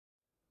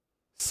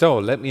So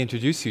let me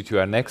introduce you to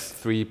our next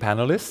three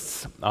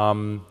panelists.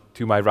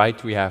 To my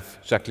right, we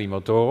have Jacqueline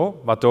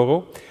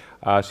Matoro.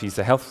 She's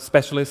a health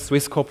specialist,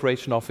 Swiss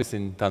Corporation Office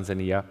in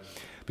Tanzania.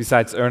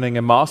 Besides earning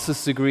a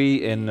master's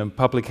degree in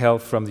public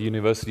health from the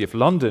University of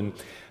London,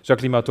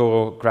 Jacqueline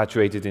Matoro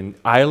graduated in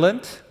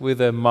Ireland with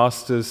a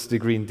master's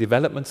degree in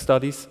development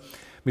studies.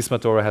 Ms.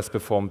 Matoro has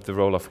performed the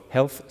role of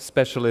health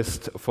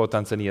specialist for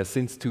Tanzania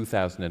since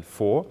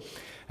 2004,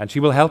 and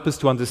she will help us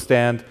to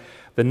understand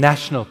the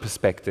national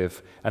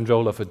perspective and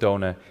role of a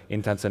donor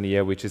in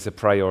Tanzania, which is a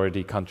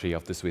priority country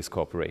of the Swiss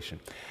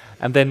Corporation.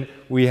 And then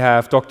we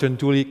have Dr.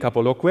 Ntuli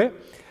Kapologwe.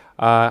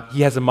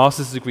 He has a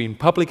master's degree in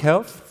public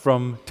health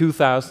from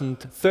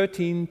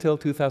 2013 till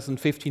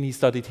 2015. He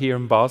studied here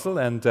in Basel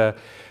and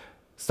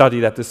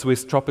studied at the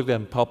Swiss Tropical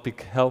and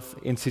Public Health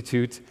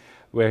Institute,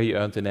 where he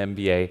earned an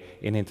MBA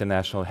in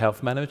international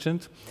health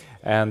management.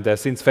 And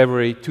since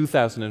February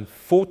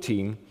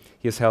 2014,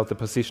 he has held the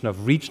position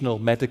of regional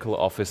medical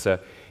officer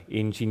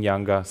in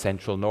Shinyanga,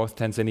 central North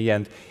Tanzania,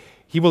 and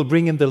he will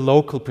bring in the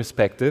local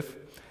perspective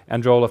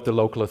and role of the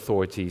local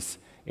authorities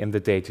in the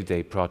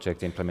day-to-day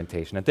project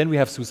implementation. And then we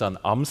have Susan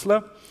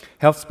Amsler,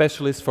 health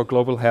specialist for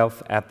global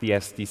health at the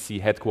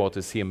SDC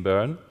headquarters here in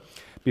Bern.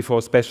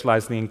 Before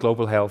specializing in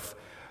global health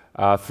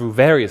through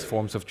various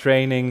forms of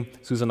training,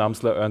 Susan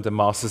Amsler earned a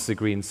master's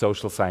degree in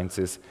social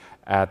sciences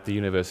at the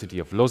University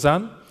of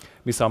Lausanne.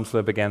 Ms.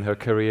 Amsler began her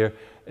career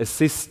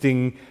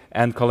assisting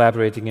and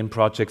collaborating in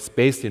projects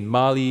based in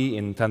Mali,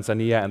 in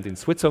Tanzania, and in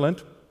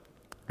Switzerland.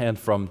 And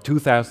from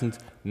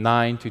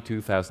 2009 to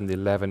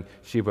 2011,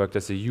 she worked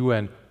as a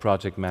UN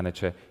project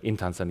manager in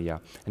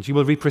Tanzania. And she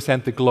will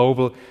represent the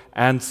global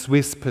and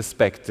Swiss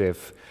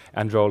perspective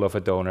and role of a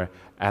donor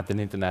at an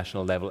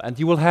international level. And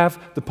you will have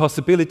the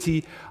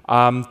possibility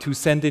to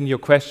send in your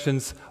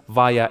questions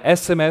via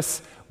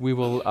SMS. We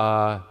will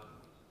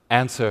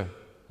answer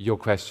your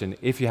question,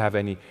 if you have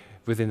any,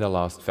 within the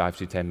last 5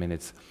 to 10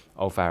 minutes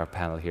of our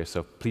panel here.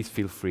 So please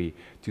feel free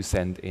to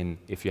send in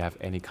if you have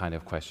any kind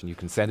of question. You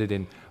can send it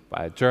in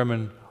by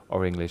German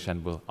or English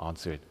and we'll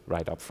answer it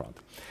right up front.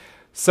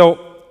 So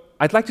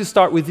I'd like to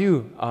start with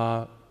you,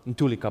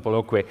 Ntuli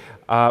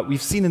Kapologwe.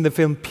 We've seen in the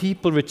film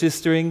people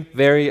registering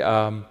very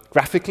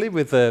graphically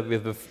with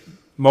the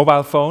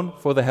mobile phone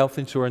for the health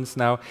insurance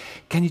now.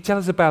 Can you tell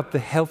us about the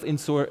health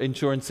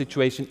insurance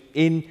situation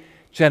in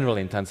general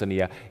in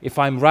Tanzania? If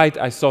I'm right,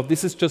 I saw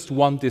this is just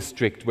one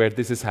district where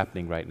this is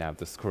happening right now.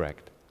 That's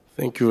correct.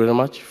 Thank you very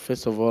much.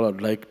 First of all,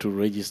 I'd like to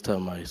register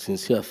my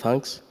sincere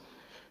thanks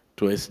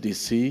to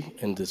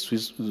SDC and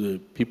the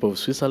people of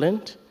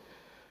Switzerland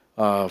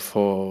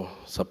for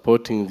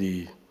supporting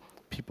the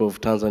people of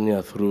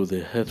Tanzania through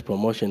the health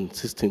promotion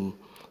system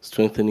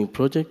strengthening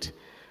project.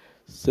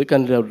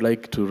 Secondly, I would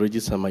like to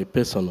register my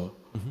personal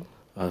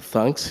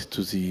thanks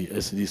to the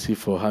SDC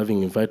for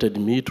having invited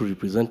me to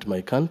represent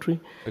my country.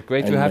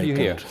 Great to have you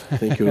here.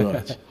 Thank you very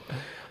much.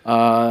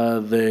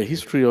 The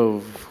history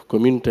of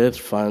Community Health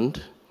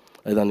Fund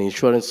as an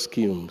insurance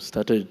scheme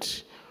started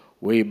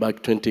way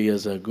back 20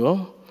 years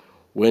ago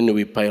when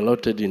we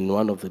piloted in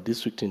one of the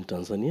districts in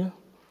Tanzania.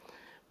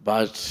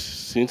 But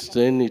since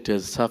then, it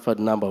has suffered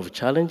a number of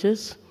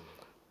challenges.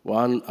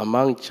 One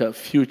among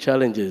few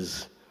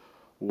challenges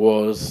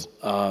was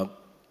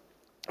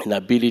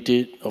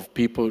inability of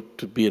people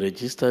to be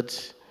registered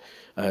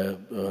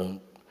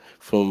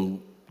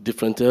from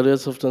different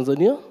areas of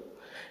Tanzania,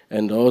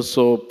 and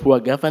also poor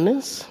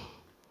governance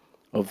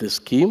of the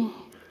scheme,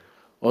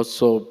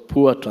 also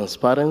poor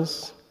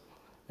transparency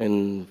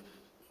and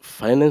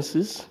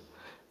finances.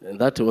 And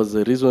that was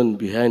the reason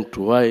behind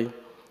why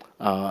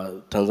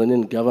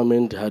Tanzanian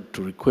government had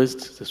to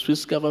request the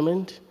Swiss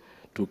government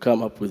to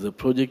come up with a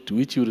project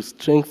which will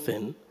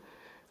strengthen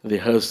the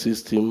health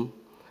system,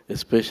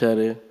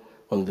 especially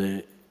on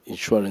the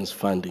insurance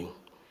funding.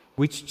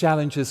 Which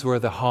challenges were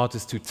the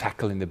hardest to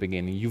tackle in the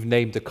beginning? You've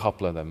named a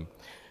couple of them.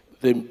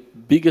 The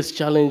biggest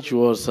challenge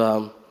was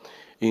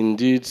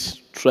indeed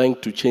trying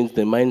to change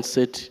the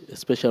mindset,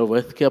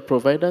 especially healthcare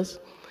providers.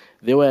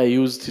 They were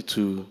used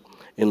to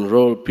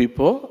enroll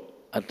people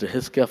at the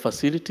healthcare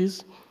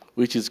facilities,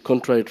 which is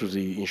contrary to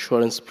the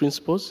insurance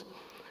principles,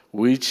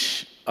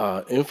 which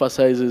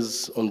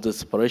emphasizes on the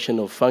separation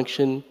of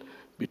function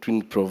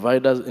between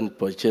providers and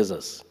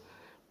purchasers.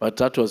 But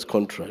that was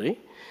contrary.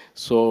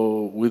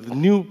 So with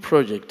new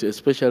project,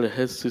 especially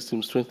health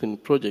system strengthening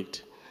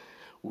project,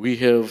 we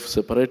have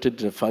separated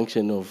the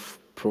function of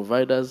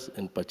providers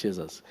and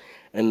purchasers.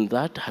 And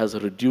that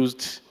has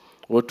reduced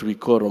what we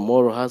call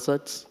moral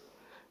hazards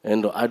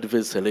and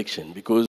adverse selection, because